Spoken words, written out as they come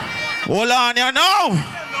Hold on, you know.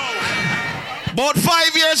 About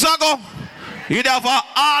 5 years ago, you'd have an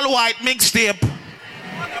all-white mixtape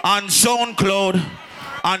on SoundCloud,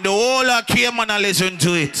 and the whole of Cayman listen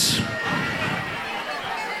to it.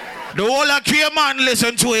 The whole of Cayman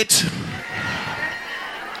listen to it.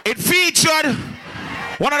 It featured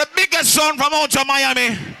one of the biggest sound from out of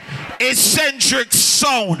Miami, Eccentrix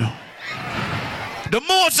sound. The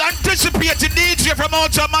most anticipated DJ from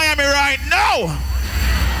out of Miami right now.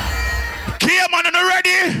 Cayman, are you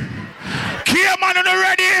ready? Cayman, are you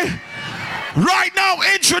ready? Right now,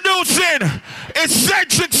 introducing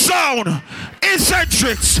Eccentrix sound.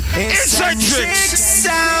 Eccentrix sound.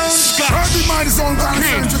 Every man is on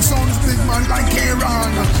Eccentrix sound is big man like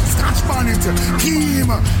Cayman. Scotch Bonnet, Keem,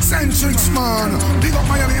 Eccentrix man. Big up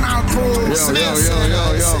Miami and our crew. Yo.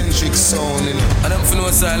 Eccentrix sound. I don't feel no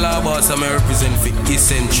style about some represent for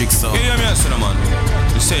Eccentrix sound. Yeah, man.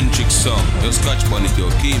 Eccentrix sound. Your Scotch Bonnet,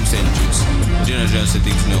 your Keem Eccentrix. General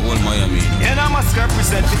things in the whole Miami. And I must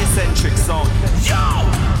represent the Eccentrix sound. Yo,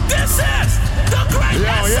 this is the great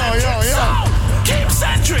Eccentrix sound. Keep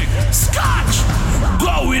Eccentric, Scotch,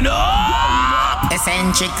 going up.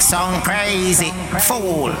 Eccentric sound crazy,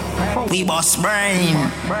 fool. We boss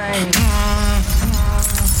brain.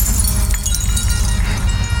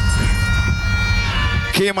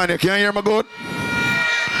 Cayman, you can't hear me good?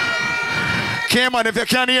 Cayman, if you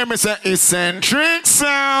can't hear me, say Eccentric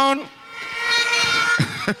sound.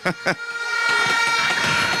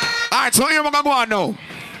 Alright, so here we're gonna go on now.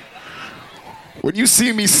 When you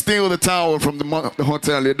see me steal the towel from the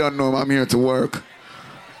hotel, you don't know I'm here to work.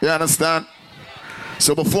 You understand?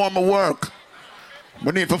 So before I work,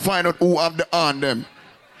 we need to find out who have the on them.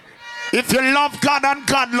 If you love God and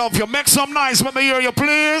God love you, make some noise. Let me hear you,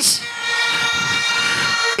 please.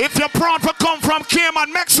 If you're proud to come from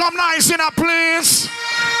Cayman, make some noise in a please.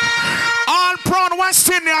 All proud West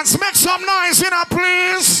Indians, make some noise in a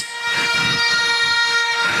please.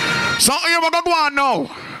 So here we're gonna go on now.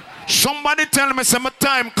 Somebody tell me some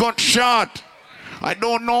time cut short. I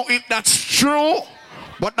don't know if that's true,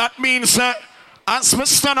 but that means as we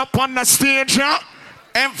stand up on the stage,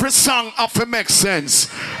 every song have to make sense.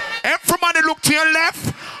 Everybody look to your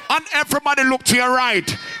left and everybody look to your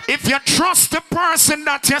right. If you trust the person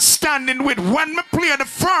that you're standing with, when we play the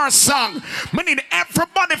first song, we need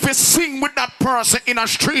everybody to sing with that person in a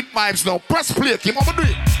street vibes now. Press play, keep on doing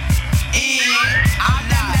it.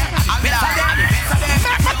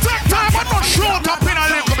 Time I don't show up in a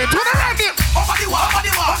little bit. Do the reggae.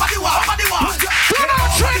 Do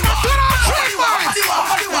not train me.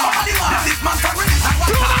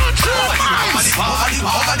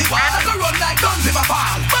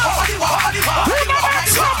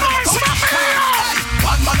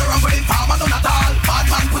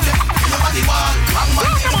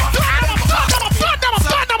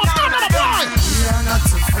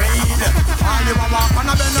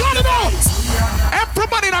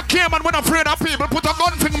 Everybody that came and went afraid of people, put a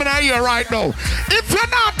gun thing in the ear right now. If you're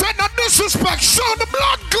not taking no disrespect, show the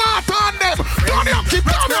blood clot on them. Turn it up, keep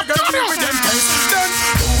turning up. Then do it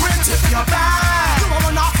if you're bad. You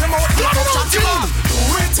wanna knock them out, do it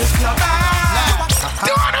if you're bad.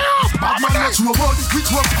 Turn it up. Bad man let you a body, quick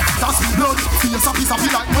work. That's the blood, feel a piece of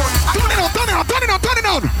like mud. Turn it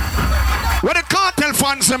out. Where the cartel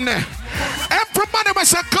fans them there? Everybody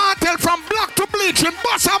was a cartel from black to bleach and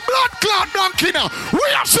bust a blood clot donkey now. We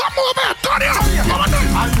have some movement. Turn it up. I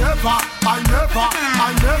never, and I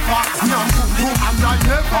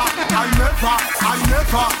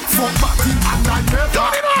never, fuck back in and I never.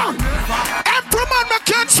 Turn it on. Every man that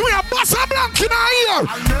can't swear, bust a blank in our ear.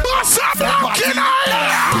 Bust a blank in our ear.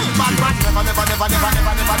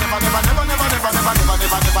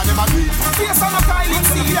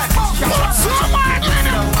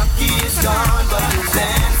 He's gone, but he's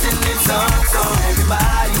dancing his song. So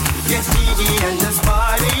everybody get me and just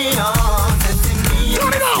party on.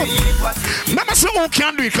 Turn it out. Never say who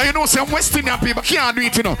can do it, because you know some West Indian people can't do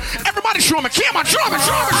it, you know. Everybody show me, come on, show me.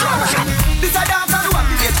 This a dance on the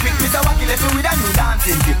wacky get quick, this a wacky let with a new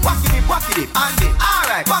dancing dip. Wacky dip, and dip.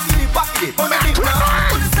 Alright, wacky dip. Put a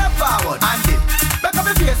step forward, and dip. Back up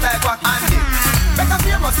your face like wacky, and dip. Back up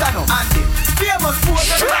famous stand up, and dip. Famous pose,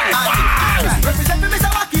 and dip. Alright, represent me Mr.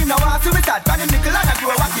 Wacky, now I see me start. Brand new nickel and I do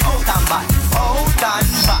a wacky out and back. Alright, out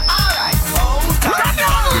and back.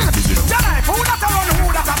 Tonight, who that a run,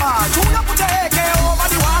 who that a ball? Who that put the AK over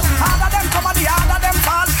the wall? All of them come and the all of them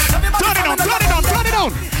fall. Turn it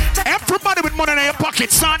on. Everybody with money in your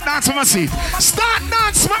pocket, start dancing my seat. Start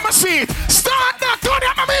dancing my seat. Start that. Turn it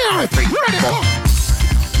on my ear. Ready, go.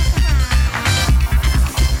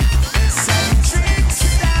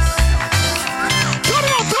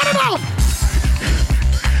 Turn it on.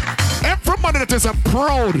 that is a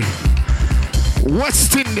proud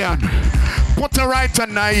West Indian. Put a right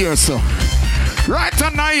hand in here, so. Right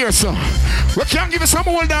hand in here, so. We can give you some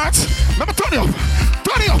old dance. Let me turn it up.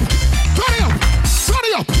 Turn it up. Turn it up. Turn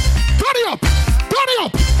it up. Turn it up. Turn it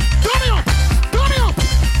up. Turn it up. Turn it up.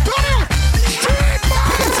 Turn it up. Street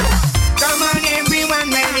Vybz. Come on,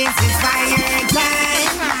 everyone, when this is fire time.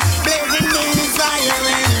 Blazing this fire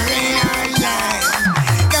when real time.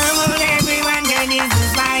 Come on, everyone, when this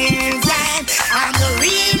is fire time. I'm the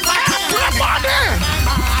real fire.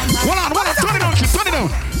 Hold on, turn it on, kid, turn it on.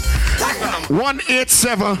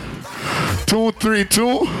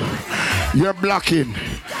 187-232. You're blocking.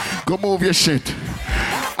 Go move your shit.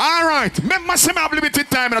 All right, remember, I have limited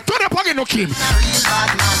time. Turn it up again, no Kim. Turn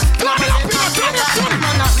it up, turn it.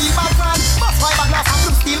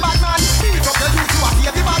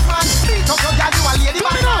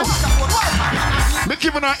 Me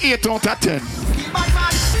giving her 8 out of 10.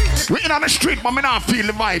 We in on the street, but me not feel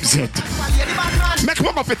the vibes yet. Make me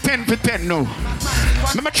up for 10 for 10 now.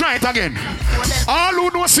 Let me try it again. All who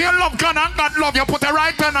know say love God and God love you, put a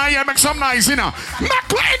right hand on here, make some noise, you know. Make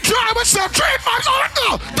me enjoy myself, Street Vybz, all right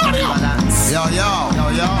now. Turn it up. Yo.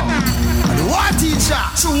 What teacher?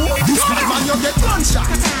 True. This man you get gunshot.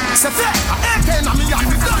 C'est fait. AK na me and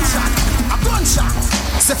me gunshot. A gunshot.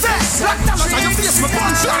 C'est fait. Black diamonds on your face, me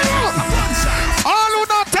gunshot. All who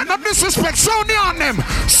don't take no disrespect, sound the on them.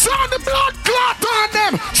 Sound the blood clot on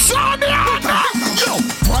them. Sound the on them. Yo,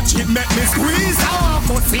 watch it make me squeeze off.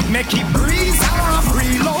 Watch it make it breeze off.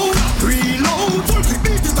 Reload.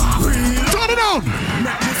 Turn it down.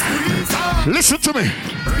 Listen to me.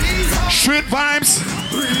 Street Vybz.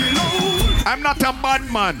 I'm not a bad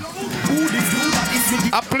man.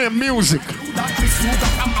 I play music.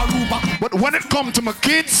 But when it comes to my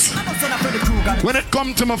kids, when it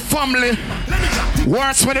comes to my family,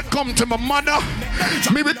 worse when it comes to my mother,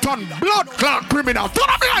 me be turn blood clot criminal. Turn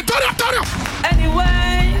up.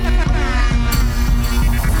 Anyway,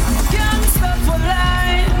 gangsta for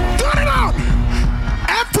life. Turn it out.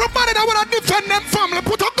 Everybody that wanna defend them family,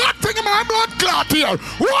 put a good thing in my blood clot here.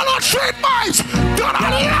 One on Street Vybz. Turn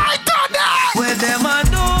on the light on there. Where them I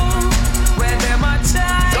do, where them I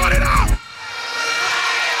try. Turn it up.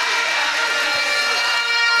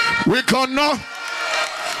 We gonna,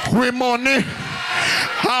 we money,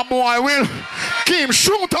 how boy will keep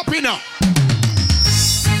shoot up in now.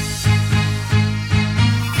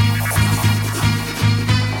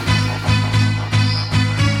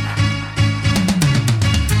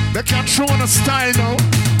 They can't show on a style now.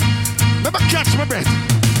 Never catch my breath.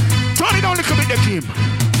 Turn it down a little bit, the game.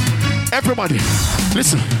 Everybody,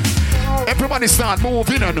 listen. Everybody start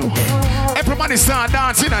moving now. Everybody start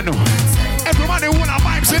dancing now. Everybody wanna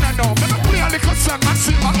vibes in now. Let me play a little song and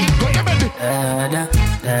sing my intro. You ready?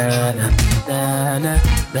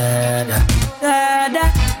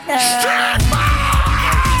 Street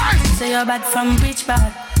Vybz! Say you're bad from bitch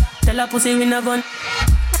bad. Tell a pussy we no gun.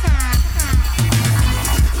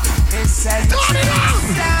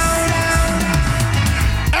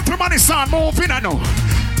 Everybody start moving now.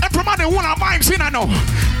 Everybody wanna vibes in now.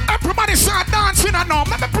 Everybody start dancing now.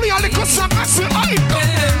 Let me play a little song and sing my intro.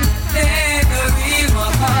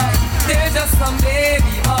 They're just some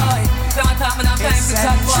baby boy. Don't talk me no time to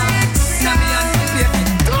chat one.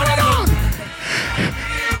 Turn it on.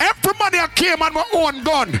 Everybody at Cayman with own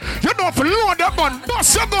gun. You know if you load your gun,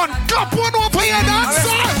 bust your gun, clap one over here, that's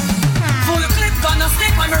it. Full clip gonna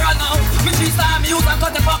stick when me run out. Me trees time use and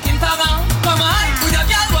cut the fucking tongue out. Come on, with a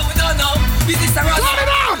girl what we don't know. This is a run out. Turn it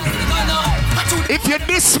on. If you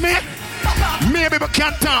diss me, maybe we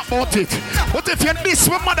can't talk about it. But if you diss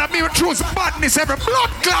my mother, me will choose badness every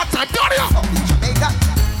blood clot. I tell you.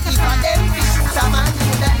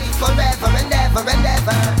 Forever and ever and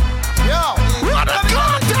ever. Yo, what a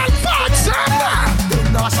goddamn bad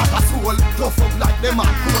sound! Nah, shut a soul, tough up like them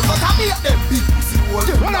man. But I make them big pussy hole.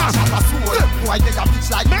 Nah, shut a soul, why they a bitch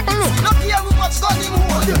like me? Not care who much gun him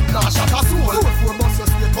hold. Nah, shut a soul, four muscles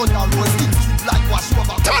straight on the road. Skin cheap like wash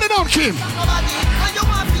over. Turn it on, Kim. And you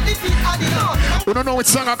want to defeat Adina. We don't know which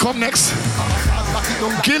song I come next.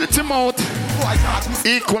 Guilty mouth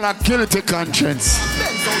equal a guilty conscience.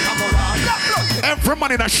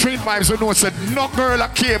 Everybody that Street Vybz will know said no girl a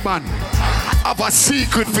Cayman have a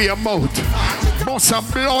secret for your mouth. Bust a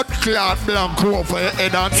blood clot blank over your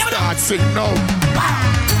head and start sing now.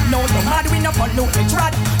 No, you mad we no pollute the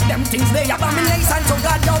trad. Them things they abomination to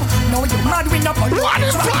God yo. No, you mad we no pollute the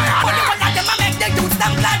trad. Whatever that them a make the youths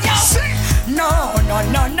them glad yo. No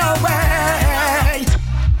way.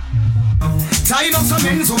 Tied up some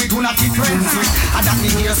men so we do not be friends with. And that me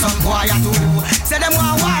hear some boy a do. Say them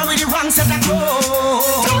want war with the wrong set of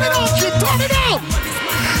clothes. Turn it on, keep turn it on.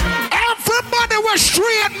 Everybody we're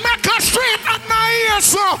straight, make us straight and not here,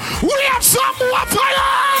 so we have some more fire.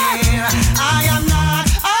 I am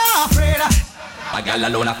not afraid. A girl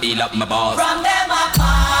alone I feel up my balls. From them a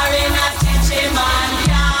car in a kitchen man.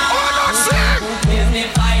 Give me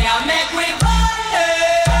fire, make we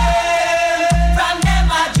burn. From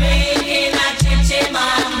them a drink in a kitchen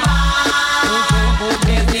man.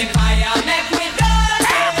 Give me fire, make we burn.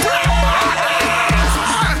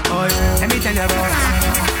 Let me tell you about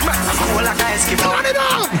Turn it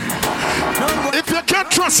on. If you can't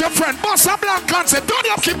trust your friend, boss a blank concept. Turn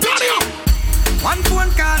it up, keep turning up. one phone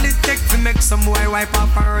call it take to make some boy wipe up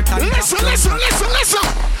her tongue. Listen.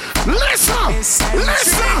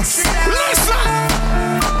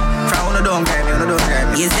 Try on the don't get me.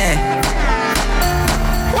 Is there?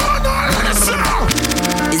 Oh no, listen.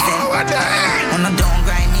 Is there? Oh, what the heck? On the don't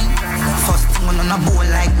grind me. First thing on a bowl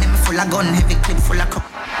like them full of gun, heavy clip full of cup.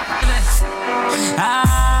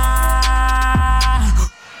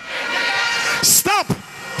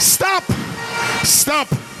 Stop.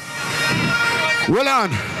 Well on.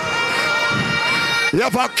 You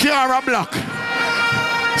have a Kiara block.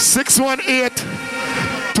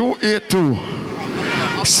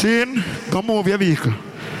 618-282. Scene, come move your vehicle.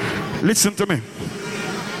 Listen to me.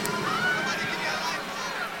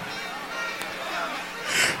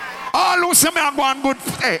 All who say me are going good.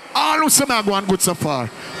 Hey, all who say me are going good so far.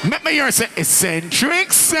 Make me hear say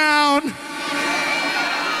Eccentrix sound.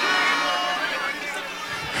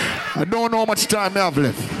 I don't know how much time I have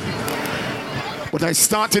left. But I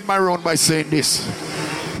started my round by saying this.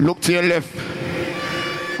 Look to your left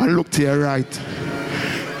and look to your right.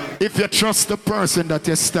 If you trust the person that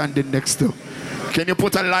you're standing next to, can you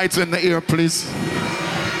put a light in the ear, please?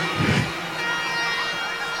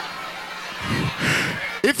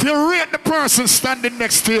 If you rate the person standing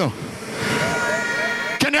next to you,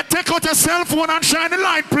 can you take out your cell phone and shine the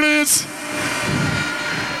light, please?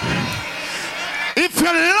 If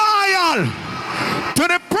you're loyal to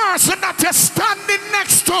the person that you're standing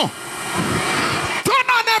next to, turn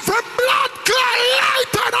on every blood clot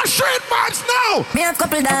light on the street box now. Me have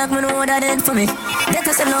couple dogs, me know what that did for me. That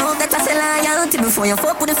I say love, that I say loyalty. Before you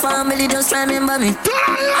fuck with the family, just try remember me. Turn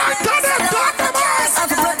on light on them, turn them on. I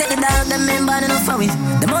have to protect the dog, them men bad enough for it.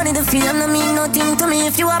 The money, the fame, no mean nothing to me.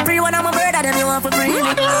 If you are free, one of my brother, then you want for free.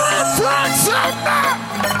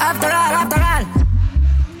 After all.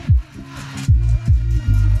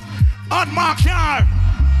 Unmark yard.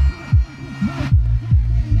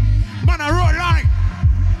 Man, a roll line.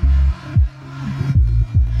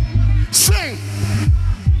 Sing.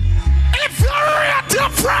 If you're rate your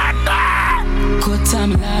friend. Cut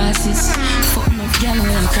time losses. Fuck enough gal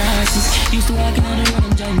and crosses. Used to walk in on the road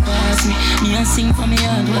and drive past me. Me and sing for me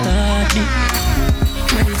heart what a heartbeat.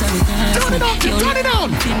 Turn it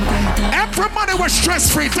down. Everybody was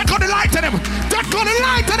stress free. Take on the light on them. Take on the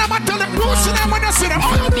light on them and tell them close to them when you see them.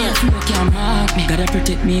 Can't mark me. Gotta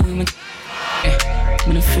protect me when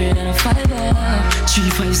I'm afraid that I'll fall back.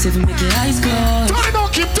 357 make your eyes close. Turn it down,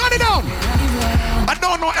 keep turn it down. I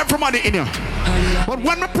don't know everybody in here, but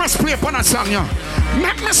when we press play upon a song, yeah,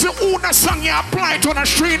 make me see who the song you apply to the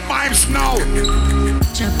street vibes now.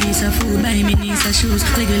 Chop piece of food, buy me knees and shoes.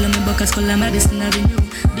 Regular me buckets, call Madison Avenue.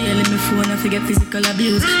 Daily me phone, I forget physical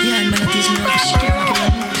abuse. Yeah, man, I teach me how to shit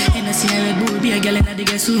and I see a Red Bull, be a girl in a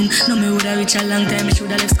digger soon. No me woulda reach a long time, I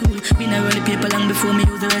shoulda left school. Been a really paper long before me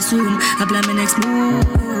use the restroom. I plan my next move.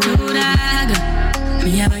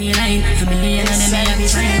 Me have a line, a million and then me have it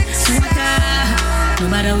fine. No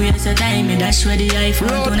matter where it's a time, me dash where the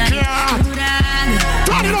iPhone tonight.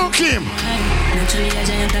 Turn it on, Kim.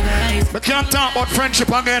 We can't talk about friendship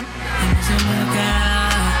again.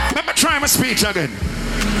 Let me try my speech again.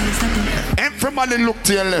 Everybody look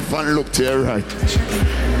to your left and look to your right.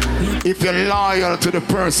 If you're loyal to the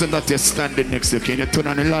person that you're standing next to, can you turn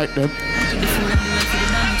on the light them?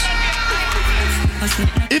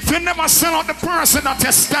 If you never sell out the person that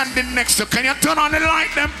you're standing next to, can you turn on the light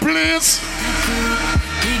them, please?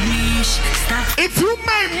 If you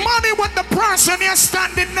make money with the person you're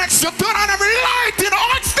standing next to, turn on every light in the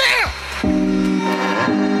art still.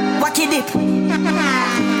 What you did?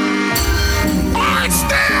 Art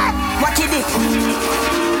still. What you did?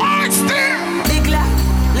 Art still. Big la,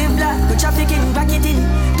 live la, go trafficking, back it in.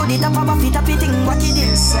 To the top of my feet, up eating, what you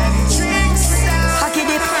did? Hack it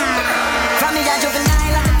dip. From me, I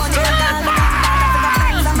juvenile, and the money I got.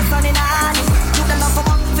 I'm a son in the army. You don't know for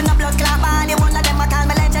one, for no blood clot body. One of them I call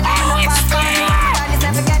me legend, I'm no fast money. You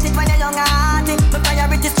never get it when you're young and hearty. My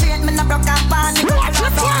priority straight, me no broke up body.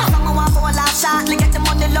 Someone want for a laugh shot, get the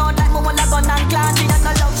money load like me want a gun and class. She has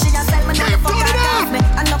no love, she has sell me, never fuck her off me.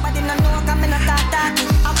 And nobody no know, cause me no talk talking.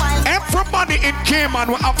 Everybody in Cayman man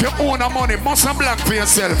will have your own money. Must have black for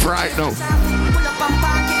yourself right now.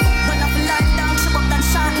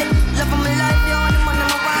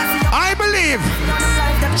 I believe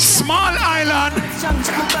small island,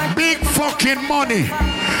 big fucking money.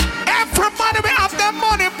 Everybody will have their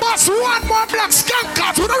money. Must one more black skunk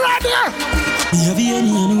cat to the right here. You have any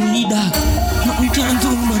and we that. Nothing can do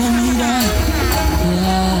but I need that.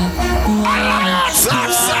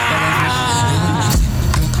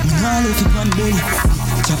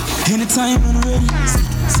 Anytime I'm ready.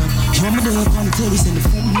 So, you're my dog on the table, send the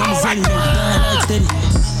food on the zelly, like steady.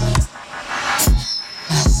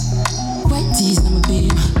 White tees, I'm a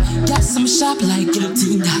babe. Got some shop like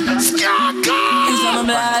guillotine. It's on my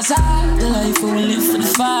blast, the life we live for the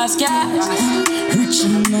fast cash. Rich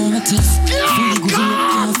and not tough. Fully good and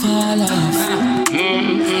can't fall off.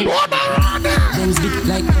 Them's big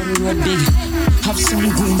like the road big. Have some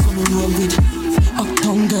going for the road with.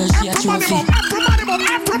 Uptown girl, she a trophy.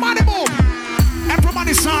 Everybody move.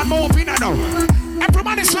 Everybody start moving, I know.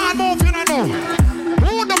 Everybody start moving, I know.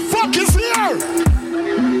 Who the fuck is here?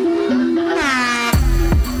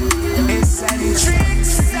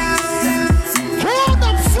 Who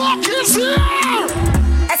the fuck is here?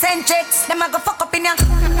 Eccentrix, them a go fuck up in ya.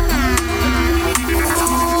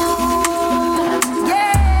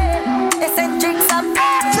 Yeah, Eccentrix up.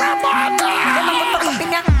 Everybody! Them a go fuck up in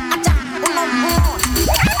ya.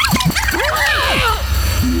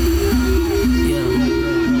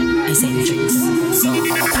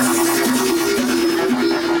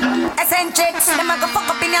 Eccentrix, them a go fuck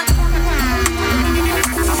up in ya.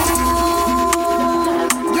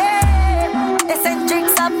 Yeah, Eccentrix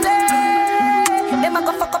up there. Them a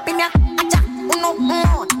go fuck up in ya. Acha, uno,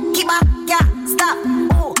 kiba, yeah, stop.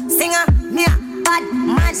 Oh, singer, nia, bad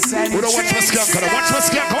man. We don't watch my skunk,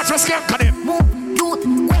 watch my skunk. Move, youth,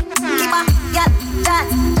 quick, kiba, yeah,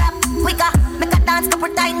 dance, clap, quicker, make a dance,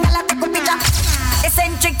 couple time, y'all take a picture.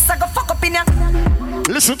 Eccentrix, I go fuck up in ya.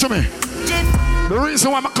 Listen to me. The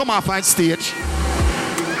reason why I come off on stage,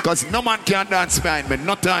 because no man can dance behind me,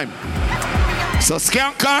 no time. So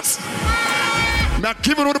skankers, not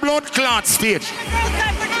giving you the blood clot stage.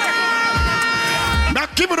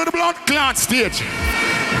 Not giving you the blood clot stage.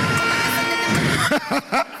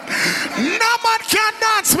 No man can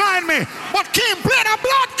dance behind me, but keep playing the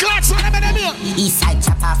blood clots on them in the middle. Eastside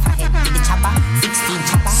chopper, forehead with the chopper, 16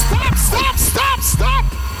 chopper. Stop!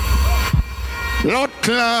 Blood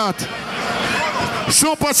clot.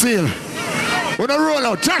 Super seal. We don't roll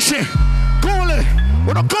out. Joshy, Cooley.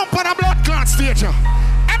 We don't come on the blood clot stage.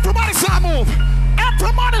 Everybody start move.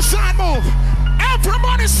 Everybody start move.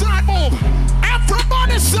 Everybody start move.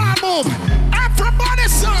 Everybody start move. Everybody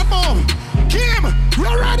start move. Kim,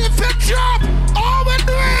 you ready for job? All we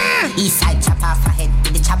doing? Eastside chopper, forehead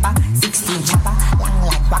with the chopper, 16 chopper, long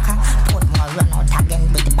like waka. Put more run out again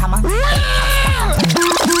with the bomber.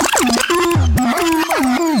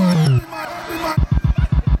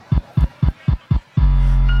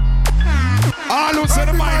 All who say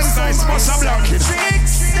the mind's nice must have lucky.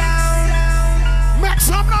 Make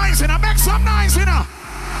some noise in her, make some noise in her.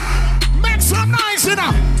 Make some noise in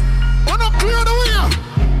her. Oh, no clear the way.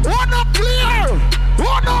 Oh, no clear.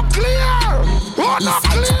 Oh, no clear. Oh, no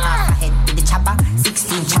clear. Head with the chopper,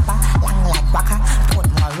 16 chopper, long like waka. Put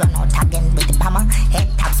more run out again with the bomber. Head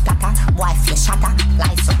tap splatter, wife your shatter.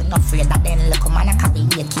 Lies up enough afraid that then look man a carry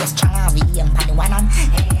a case stronger. VM pan the one on.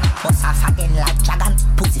 Bust off again like dragon.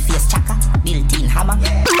 Pussy face chaka, built-in hammer.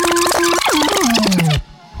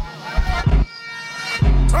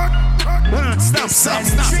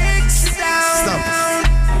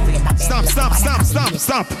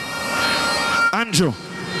 Stop. Andrew.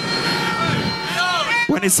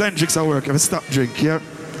 When Eccentrix at work, if you stop drink, yeah?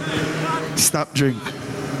 Stop drink.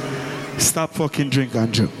 Stop fucking drink,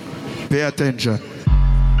 Andrew. Pay attention.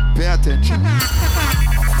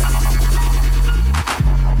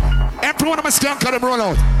 Everyone of my skunk got them roll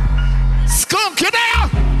out. Skunk, you there?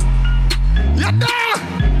 You there?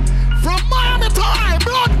 From Miami to high,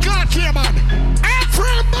 blood clot Cayman.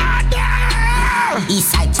 Everybody!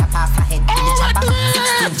 Eastside chopper, forehead with the chopper,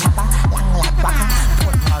 16 chopper, long like waka.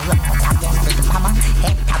 Put more run out again with the bomber.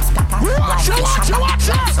 Head tap splatter, wife your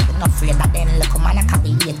shatter. So enough afraid that then look man a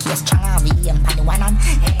carry a case stronger. VM pan the one on.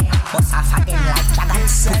 Bust off again like dragon.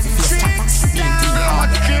 Pussy face chaka, built-in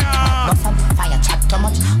hammer. No fun, fire chat too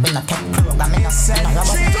much. We not take program, we no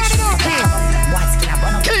robot.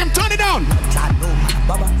 Kim, turn it down.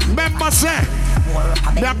 Remember say,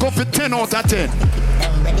 they are going for 10 out of 10.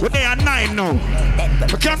 But they are 9 now.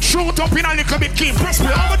 We can shoot up in a little bit, Kim. Press me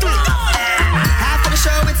over to it. After the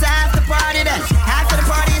show, it's after party then. After the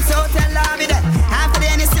party, it's hotel lobby then. After the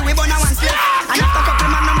NSC, we burn a one split. And after couple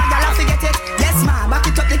man, no my girl, I forget it. Yes, ma, back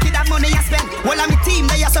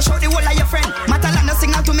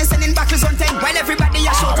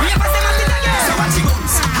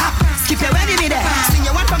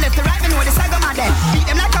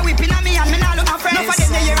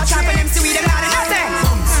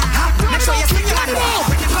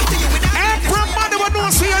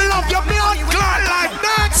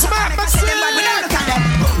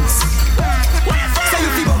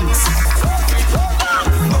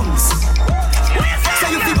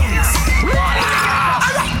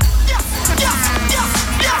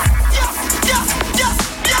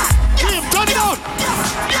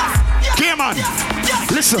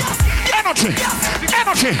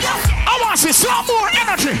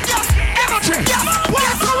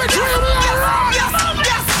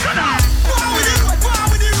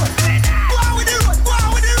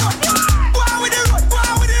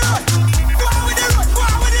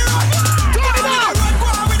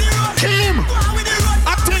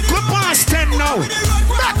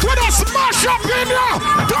up in here.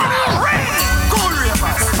 Turn it. Cool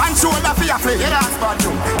ravers, man shoulder for your flick. Yeah, that's bad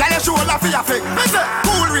too. Girl, your shoulder for your flick.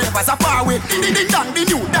 Cool ravers, a far away. Ding ding dong, the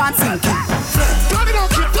new dancing king. Turn it on,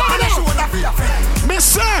 keep turning it on.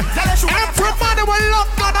 Mister, everybody will love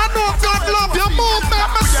God. I know God love your movement,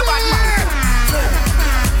 mister.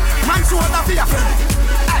 Man shoulder for your flick.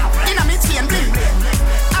 In a mid-chain bling.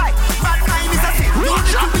 Bad mind is a thing.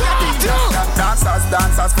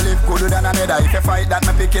 Dancers, Philip cooler than another. If you fight that,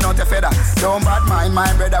 me picking out your feather. Don't bad mind my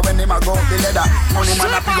brother when they ma go the leather. Money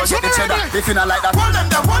man up, you go get the cheddar. If you not like that, hold them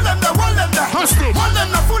there. Hold them there. Hostage. Hold them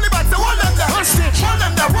there, fully back, hold them there. Hostage. Hold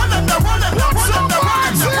them there.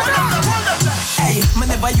 Hey, me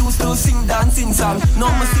never used to sing dancing song. No,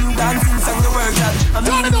 me sing dancing song, the word that I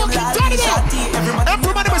mean,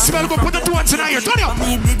 everybody must smell, go put the two hands in here. Turn it up.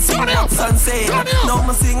 Turn it up. No,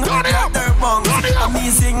 me sing their bongs.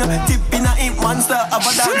 Amazing, tip in a imp monster. Of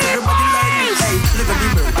a dance, everybody like me. Hey, look at the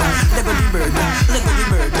bird, look at the bird, look at the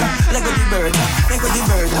bird, look at the bird, look at the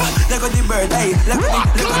bird, look at the bird. Hey, look at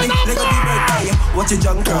the bird. Hey, watch your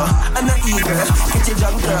junk girl, and an eagle. Get your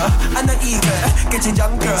junk girl, and an eagle. Get your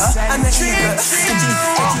junk girl, and an eagle.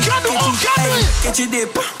 Get your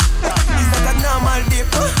dip. It's like a normal dip.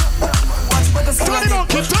 Watch what the turn it on,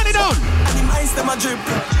 keep turn it on. And the mice them a drip.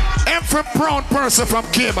 Every brown person from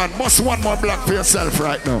Cayman must one more black for yourself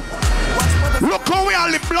right now. Look how we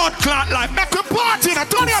all the blood clot like. Make a party now,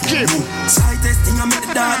 turn it up, kid. Side testing, I make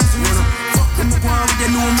the dance. Fuck them, go on with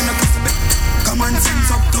the new me, no cuss a bit. Come on,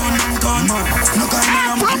 sense up, turn man. No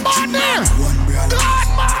kind of everybody!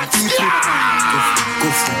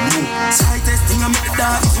 side testing, I make the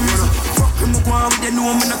dance. Fuck them, go on with the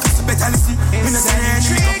new me, no cuss a bit. Listen, me no say any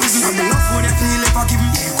make a prison. I'm enough for the feel if I give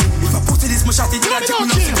him. If I put this, my shot it, you want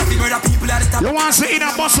to see in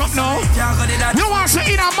a bus up now? You want to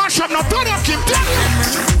see in a mash up now? Turn it up, Kim.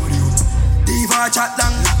 Diva chat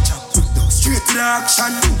long. Straight to the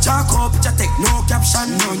action. Jack up, just take no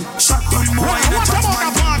caption. Shotgun boy in a chat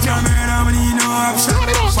man. Camera, I need no option.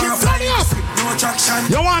 No traction.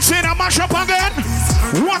 You want to see in a mash up again?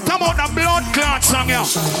 What about the blood clot song here?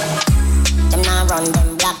 Them now run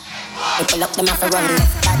them black. They pull up them off a run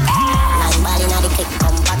left back. Nine ball inna the click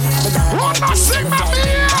come back. What a sing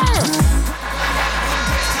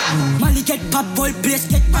Molly get pop, boy place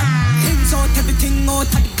get back. Hands out, everything out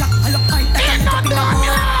of the clock. I look like that and drop in the bowl.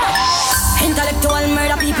 Intellectual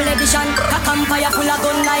murder people edition. A campfire full of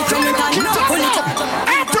gun like Remington. Pull it up.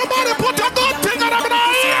 Everybody put a good thing on the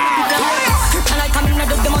ear. And I come in the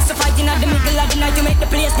dug, they must fight in the middle of the night to make the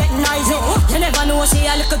place get noisy. You never know, see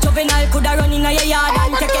a little juvenile coulda run in your yard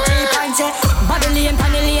and take a cheap and say Bobby and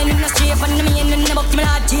Panny Lane in the street and the main in the book, my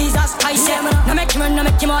Lord Jesus Christ. No make him run, no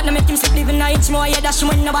make him out, no make him sleep living nights more. Yeah, that's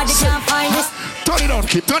when nobody can find this. Turn it on,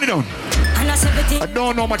 kid, turn it on. I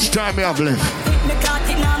don't know how much time we have left.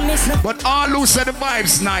 But all who said the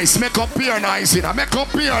vibes nice, make up here nice, you know. Make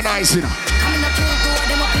up here nice, you know.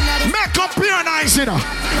 Make up here nice, you know.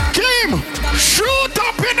 Kim, shoot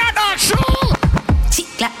up in that shoot.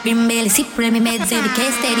 Chick like brim belly, sip remy meds, every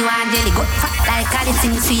case steady one jelly. Good fat like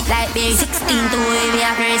Addison, sweet like berry. 16 to we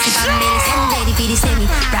have very sip and belly. Send ready for the semi.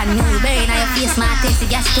 Brand new berry, now your face my tasty.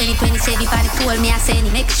 Gas 2020 Chevy, for the tool me I send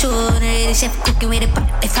it. Make sure the chef cooking with the pot.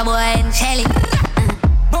 If I boy and shelly.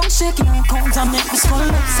 Bone shaking on cones and make me skull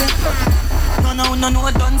upset. No,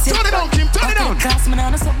 don't say. Turn it on, Kim, turn it on.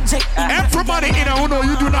 Everybody in a know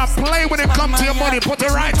you do not play when it comes to your money. Put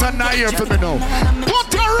your right hand now here for me now.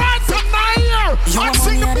 Put your right hand now here and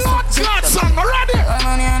sing the blood clot song. Ready?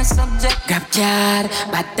 Money on the subject. Grab jar,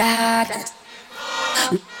 bad dad.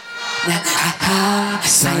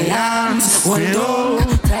 Silence, one dog,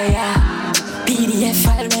 prayer. PDF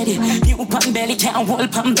file ready. New pan belly, can't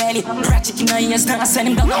hold pan belly. Ratchet in the ears, now send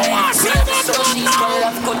him down the belly. So she's well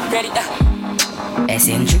off, good ready.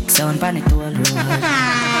 Eccentrix on Panetool road.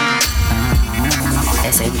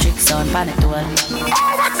 Eccentrix on Panetool.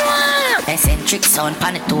 Eccentrix on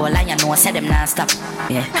Panetool, and you know say them non-stop.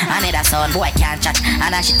 Yeah, and that sound boy can't chat.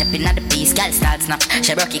 And I shit up in the piece, girl start snap.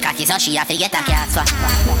 She broke it cocky so she have to get a cat swap.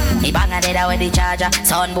 He bang a dead with the charger.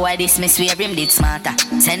 Sound boy dismiss where him did smarter.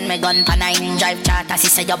 Send me gun pa 9 drive charter. She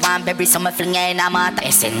say you want baby so me fling in a matter.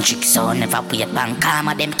 Eccentrix on never wait bang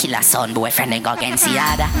karma. Them killer sound boy friend they go against the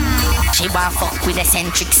other. She want fuck with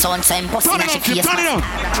Eccentrix on so impossible she face. Turn it on.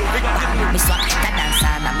 Me swap that dance on.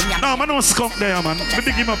 No, man, no skunk there, man. Me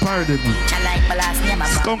dig him a parody, man.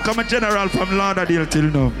 Skunk come a general from Lauderdale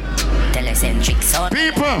till now.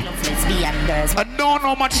 People, I don't know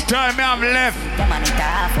how much time I have left,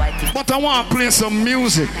 but I want to play some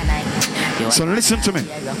music. So listen to me.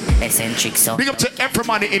 Big up to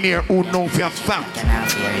everybody in here who knows for a fact.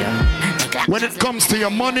 When it comes to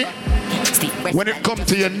your money, When it comes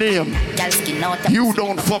to your name, you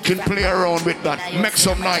don't fucking play around with that. Make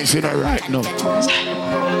some noise in it right now.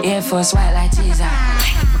 Air Force white like teaser.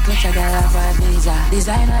 Clutch a girl for a visa.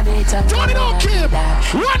 Designer beta. Johnny don't keep.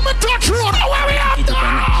 Run me touch road. Where we at? Yo,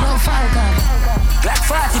 Falcon. Black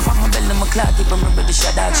 40 from my belly, my clock. Keep on ready,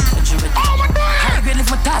 shut out. Oh my God. I grade lift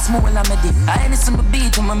my task more while I'm a dip. I ain't some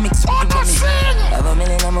beat on my mix with the money. Have a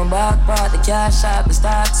million on my back part. The cash out, the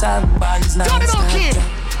stocks out. Bonds now. Johnny don't keep.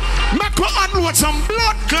 Make me unload some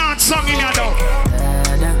blood clot song in your dog.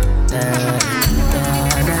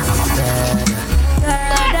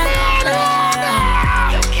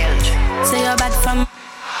 Say you're bad from.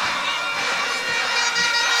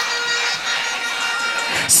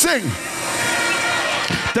 Sing.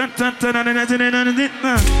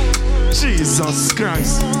 Jesus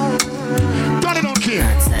Christ. Johnny don't care.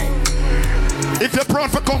 If you're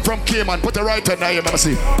proud for come from Cayman, put the right hand there, man.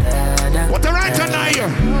 See. Put the right hand there.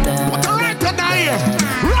 Put the right hand there.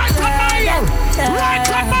 Right hand there. Right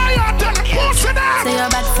hand there. Tell the pussy there. Say you're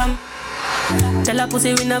bad from. Tell a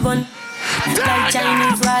pussy we no gun. Like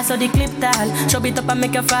Chinese war, so the clip tag. Show it up and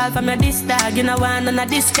make you fall from your disc tag. You know one on a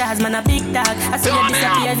discard, man a big tag. I see you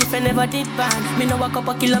disappear as if you never did ban. Me know walk up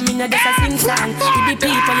a kilo, me know just a sing song. With the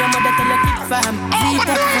people, your mother tell you keep fam. Zip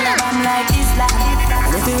up full of bomb like Islam.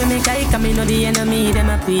 And if you make a me know the enemy, them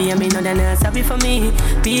a pray. And me know they're not sorry for me.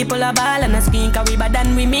 People are ball and a screen, cause we bad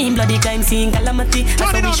than we mean. Bloody crime scene, calamity.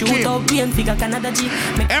 That's how we shoot out, we and figure Canada G.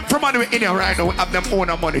 And from money in here right now, we have them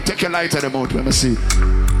own money. Take your light of them out, let me see.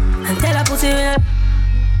 And tell a pussy we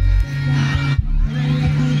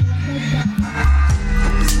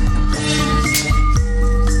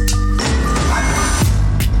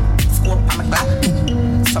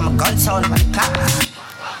from a gun sound on the clock.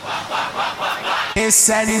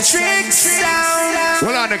 Eccentrix sound.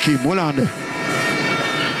 Hold on there, Kim, hold on there.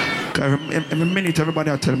 Every minute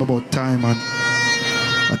everybody I tell them about time and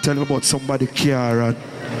I tell them about somebody care and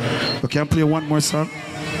we can play one more song.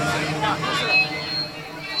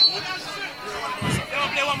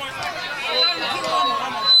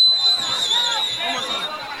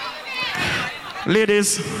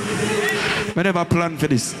 Ladies, we never planned for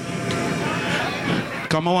this.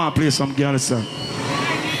 Come on, I want to play some girl song.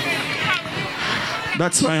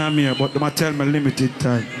 That's why I'm here, but they might tell me limited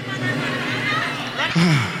time.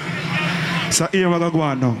 So here we're going to go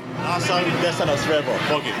on now. Last song is Dexter Dub's Forever.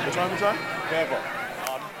 Fuck it. Which one? Forever.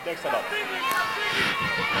 Dexter Dub.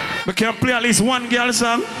 We can play at least one girl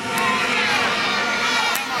song.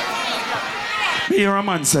 Here a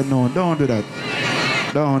man said no, don't do that.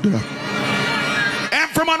 Don't do that.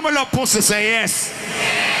 Every man will love pussy say yes.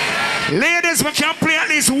 Ladies, we can play at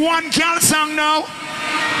least one girl song now.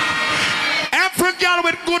 Every girl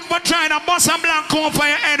with good vagina, bust a blank over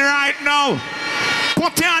your head right now.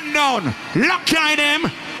 Put your hand down, lock your eye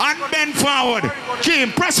them, and bend forward.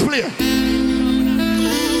 Kim, press play.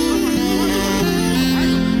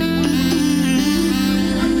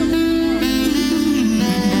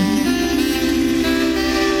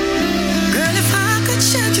 Girl, if I could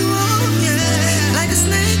shed you off, yeah, like a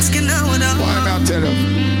snake skin, I would have. Why am I telling you?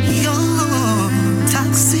 You're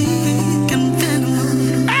toxic and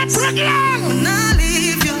venom. Every girl! When I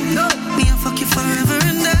leave you, me I fuck you forever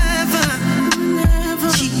and ever.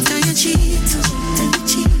 Cheat and you cheat,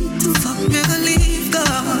 fuck me and leave,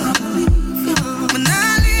 God. When I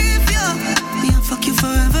leave you, me I fuck you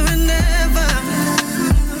forever and ever.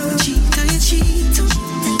 Cheat and you cheat,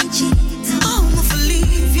 oh, I'm for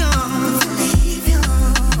leave you.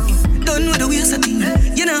 Don't know the ways of thing,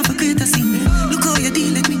 you know for greater sin. Look how you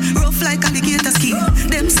deal with me, rough like alligator skin.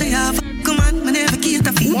 Them say I come on, me never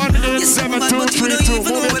cater for you. 1-8-7-2-3-2,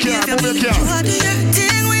 move it here, move it here. You are the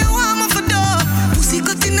thing we want me for door. Pussy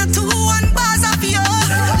cut in a 2-1 bars of you.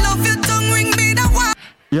 Love your tongue ring me the one.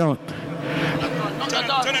 Yo.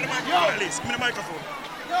 Turn on the microphone, please. Give me the microphone.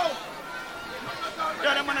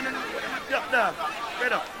 Yeah, that man. Yeah, there.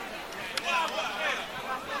 Right up.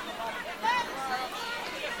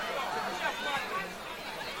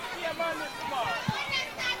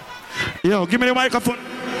 Yo, give me the microphone.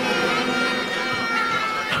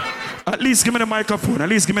 At least give me the microphone. At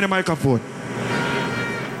least give me the microphone.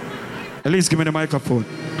 At least give me the microphone.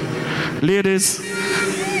 Ladies,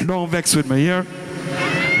 don't vex with me here.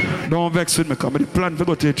 Don't vex with me. Come the plan to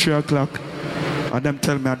go to 3 o'clock. And them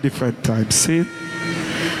tell me at different times. See?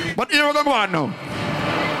 But here we're going to go on now.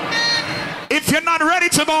 If you're not ready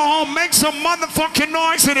to go home, make some motherfucking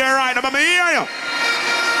noise in here right now. Let me hear you.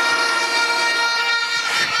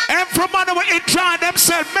 Everybody will enjoy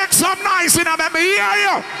themselves. Make some noise in here. Let me hear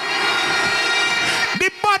you. The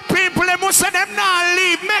bad people, they must say them not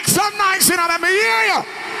leave. Make some noise in here. Let me hear you.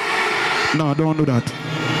 No, don't do that.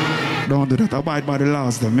 Don't do that. Abide by the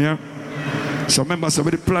laws, them, yeah? So remember, so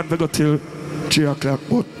we the plan to go till 3 o'clock,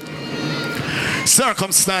 but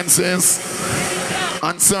circumstances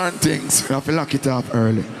and certain things, we have to lock it up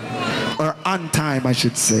early. Or on time, I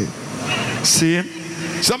should say. See?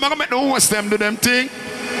 So I'm going to make the host them do them thing.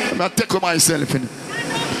 I'm going to take with myself in it.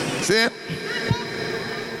 See?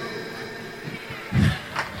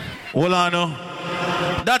 Hold on, no.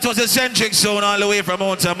 That was Eccentrix Zone all the way from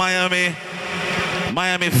out to Miami.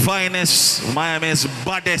 Miami finest, Miami's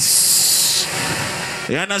baddest.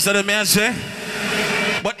 You understand what I say?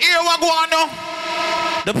 But here we go on now.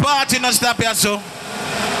 The party not stop here, so.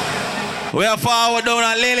 We are forward down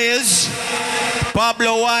at Lily's.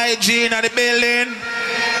 Pablo YG in the building.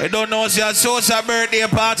 You don't know, it's your Sosa birthday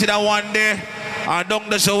party that one day. And don't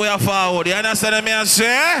know, so we are forward. You understand what I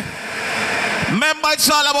say? Remember, it's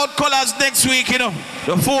all about colors next week, you know.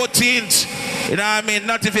 The 14th. You know what I mean?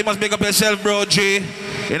 Not if you must make up yourself, bro, G.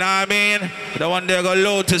 You know what I mean? The one there go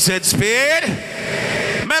low to set speed.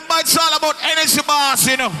 Remember, it's all about energy boss,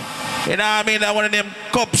 you know. You know what I mean? That one of them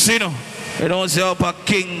cups, you know. You don't say up at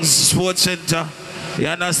King's Sports Center. You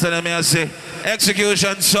understand what I say?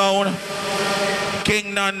 Execution Sound.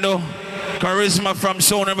 King Nando. Charisma from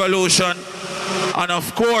Sound Revolution. And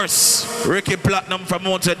of course, Ricky Platinum from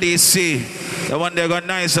Motor DC. The one there got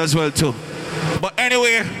nice as well too. But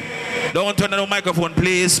anyway, don't turn on the microphone,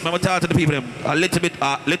 please. I'm going to talk to the people a little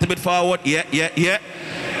bit forward. Yeah.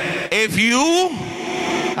 If you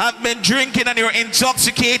have been drinking and you're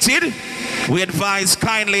intoxicated, we advise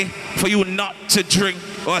kindly for you not to drive.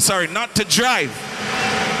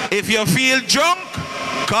 If you feel drunk,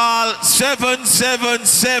 call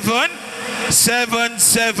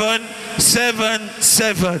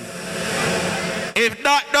 777-7777. If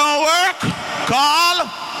that don't work, call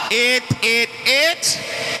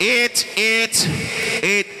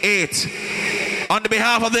 888-8888. On the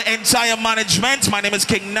behalf of the entire management, my name is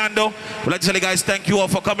King Nando. We'd like to tell you guys thank you all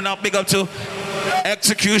for coming out. Big up to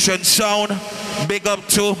Execution Sound. Big up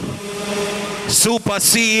to Super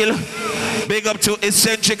Seal. Big up to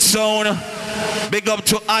Eccentrix Sound. Big up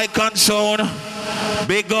to Icon Sound.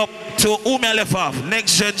 Big up to Umelefaf,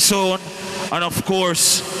 Next Gen Sound. And of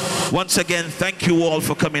course, once again, thank you all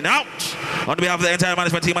for coming out. On behalf of the entire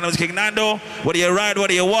management team, my name is King Nando. Whether you ride,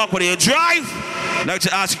 whether you walk, whether you drive, I'd like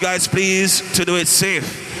to ask you guys, please, to do it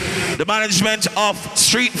safe. The management of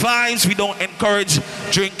Street Vybz, we don't encourage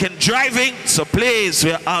drinking, driving. So please,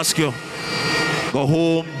 we ask you, go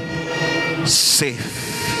home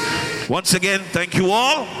safe. Once again, thank you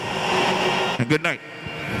all, and good night.